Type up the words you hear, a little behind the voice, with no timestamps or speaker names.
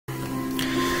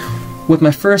With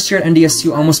my first year at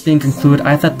NDSU almost being concluded,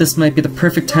 I thought this might be the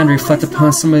perfect time to reflect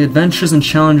upon some of the adventures and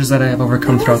challenges that I have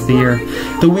overcome throughout the year.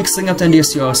 The weeks leading up to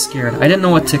NDSU, I was scared. I didn't know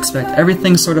what to expect.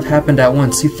 Everything sort of happened at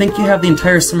once. You think you have the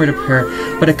entire summer to prepare,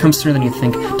 but it comes sooner than you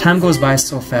think. Time goes by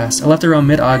so fast. I left around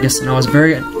mid-August, and I was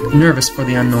very nervous for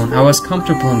the unknown. I was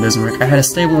comfortable in Bismarck. I had a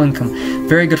stable income,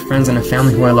 very good friends, and a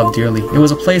family who I loved dearly. It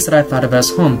was a place that I thought of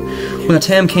as home. When the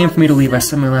time came for me to leave, I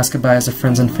said my last goodbyes to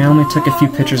friends and family, took a few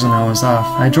pictures, and I was off.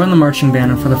 I joined the marching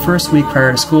band, and for the first week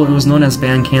prior to school, it was known as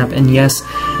band camp, and yes,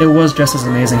 it was just as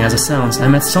amazing as it sounds. I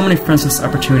met so many friends with this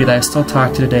opportunity that I still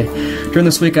talk to today. During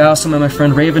this week, I also met my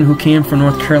friend Raven, who came from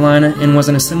North Carolina and was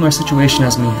in a similar situation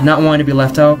as me, not wanting to be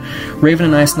left out. Raven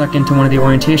and I snuck into one of the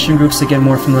orientation groups to get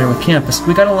more familiar with campus.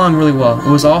 We got along really well.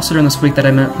 It was also during this week that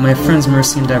I met my friends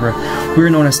Mercy and Deborah. We were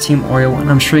known as Team Oreo, and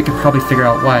I'm sure you could probably figure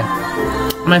out why.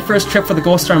 My first trip for the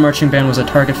Gold Star Marching Band was at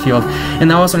Target Field, and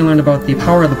that was when I learned about the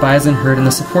power of the bison herd, and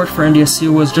the support for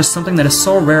NDSU was just something that is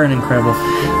so rare and incredible.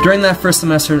 During that first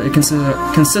semester, it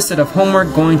consisted of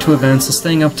homework, going to events,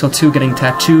 staying up till 2 getting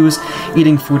tattoos,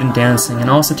 eating food and dancing, and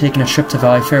also taking a trip to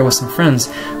Valley Fair with some friends.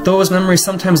 Those memories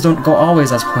sometimes don't go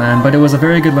always as planned, but it was a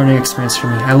very good learning experience for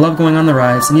me. I love going on the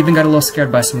rides, and even got a little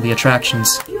scared by some of the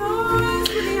attractions.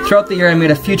 Throughout the year, I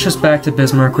made a few trips back to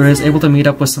Bismarck, where I was able to meet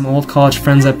up with some old college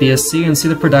friends at BSC and see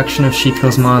the production of She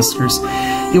Kills Monsters.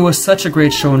 It was such a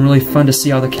great show and really fun to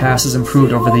see how the cast has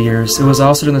improved over the years. It was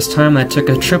also during this time that I took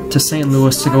a trip to St.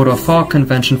 Louis to go to a fall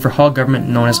convention for Hall government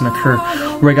known as McCurr,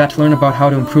 where I got to learn about how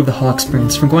to improve the Hall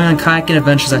experience. From going on kayaking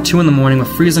adventures at 2 in the morning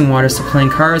with freezing waters to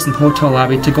playing cars in the hotel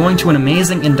lobby to going to an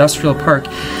amazing industrial park,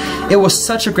 it was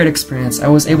such a great experience. I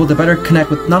was able to better connect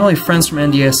with not only friends from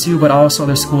NDSU, but also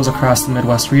other schools across the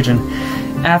Midwest region.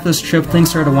 After this trip, things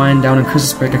started to wind down and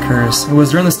Christmas break occurs. It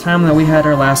was during this time that we had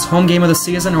our last home game of the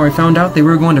season, where we found out they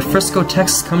were going to Frisco,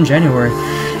 Texas come January.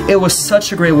 It was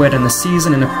such a great way to end the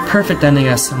season and a perfect ending,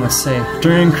 as some would say.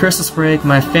 During Christmas break,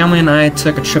 my family and I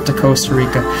took a trip to Costa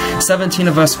Rica. 17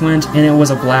 of us went, and it was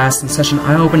a blast and such an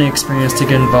eye-opening experience to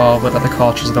get involved with other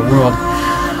cultures of the world.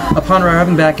 Upon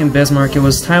arriving back in Bismarck, it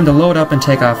was time to load up and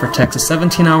take off for Texas.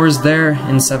 17 hours there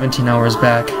and 17 hours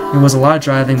back. It was a lot of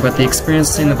driving, but the experience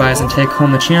seeing the Bison take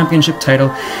home the championship title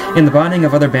and the bonding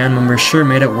of other band members sure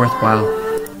made it worthwhile.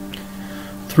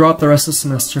 Throughout the rest of the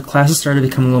semester, classes started to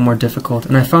become a little more difficult,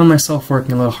 and I found myself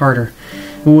working a little harder.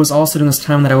 It was also during this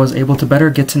time that I was able to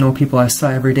better get to know people I saw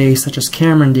every day, such as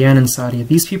Cameron, Deanna, and Sadia.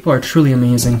 These people are truly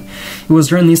amazing. It was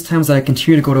during these times that I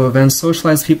continued to go to events,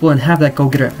 socialize people, and have that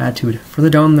go-getter attitude. Further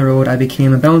down the road, I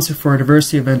became a bouncer for a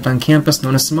diversity event on campus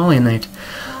known as Somalia Night.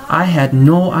 I had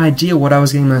no idea what I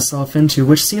was getting myself into,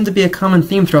 which seemed to be a common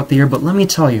theme throughout the year, but let me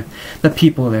tell you, the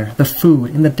people there, the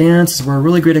food, and the dances were a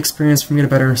really great experience for me to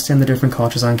better understand the different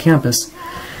cultures on campus.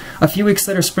 A few weeks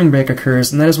later, spring break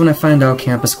occurs, and that is when I find out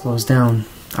campus closed down.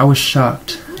 I was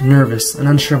shocked, nervous, and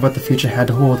unsure of what the future had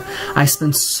to hold. I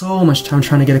spent so much time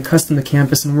trying to get accustomed to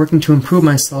campus and working to improve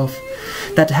myself,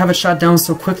 that to have it shut down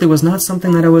so quickly was not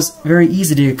something that I was very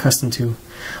easy to get accustomed to.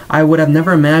 I would have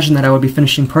never imagined that I would be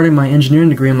finishing part of my engineering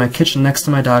degree in my kitchen next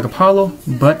to my dog Apollo,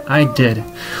 but I did.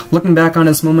 Looking back on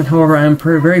this moment, however, I am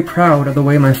very proud of the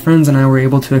way my friends and I were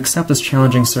able to accept this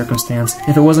challenging circumstance.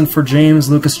 If it wasn't for James,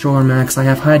 Lucas, Joel, or Max, I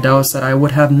have high doubts that I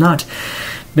would have not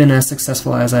been as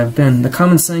successful as I've been. The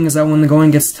common saying is that when the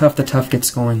going gets tough, the tough gets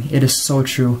going. It is so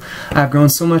true. I've grown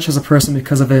so much as a person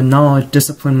because of the knowledge,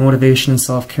 discipline, motivation, and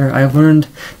self-care. I've learned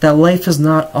that life is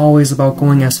not always about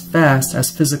going as fast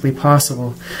as physically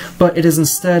possible, but it is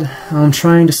instead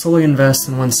trying to slowly invest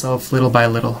in oneself little by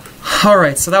little.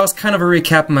 Alright, so that was kind of a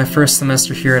recap of my first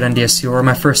semester here at NDSU, or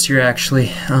my first year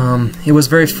actually. It was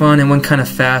very fun and went kind of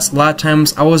fast. A lot of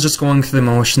times I was just going through the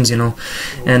motions, you know,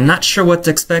 and not sure what to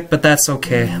expect, but that's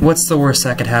okay. What's the worst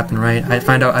that could happen, right? I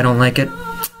find out I don't like it.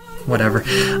 Whatever.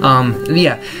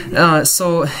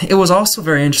 So it was also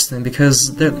very interesting because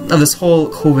of this whole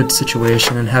COVID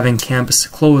situation and having campus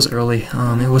close early.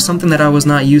 It was something that I was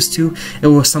not used to. It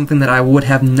was something that I would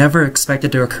have never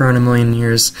expected to occur in a million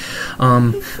years.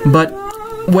 But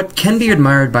what can be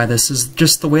admired by this is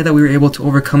just the way that we were able to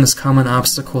overcome this common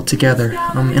obstacle together.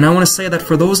 And I want to say that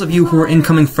for those of you who are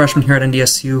incoming freshmen here at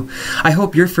NDSU, I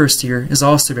hope your first year is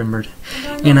also remembered.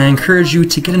 And I encourage you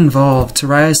to get involved, to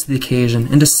rise to the occasion,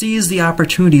 and to seize the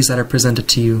opportunities that are presented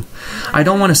to you. I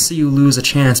don't want to see you lose a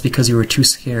chance because you were too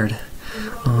scared.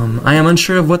 I am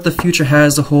unsure of what the future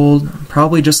has to hold,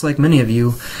 probably just like many of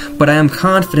you, but I am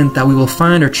confident that we will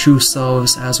find our true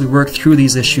selves as we work through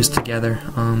these issues together.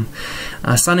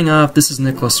 Signing off, this is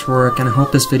Nicholas Rourke, and I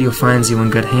hope this video finds you in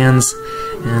good hands,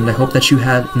 and I hope that you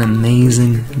have an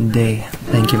amazing day.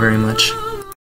 Thank you very much.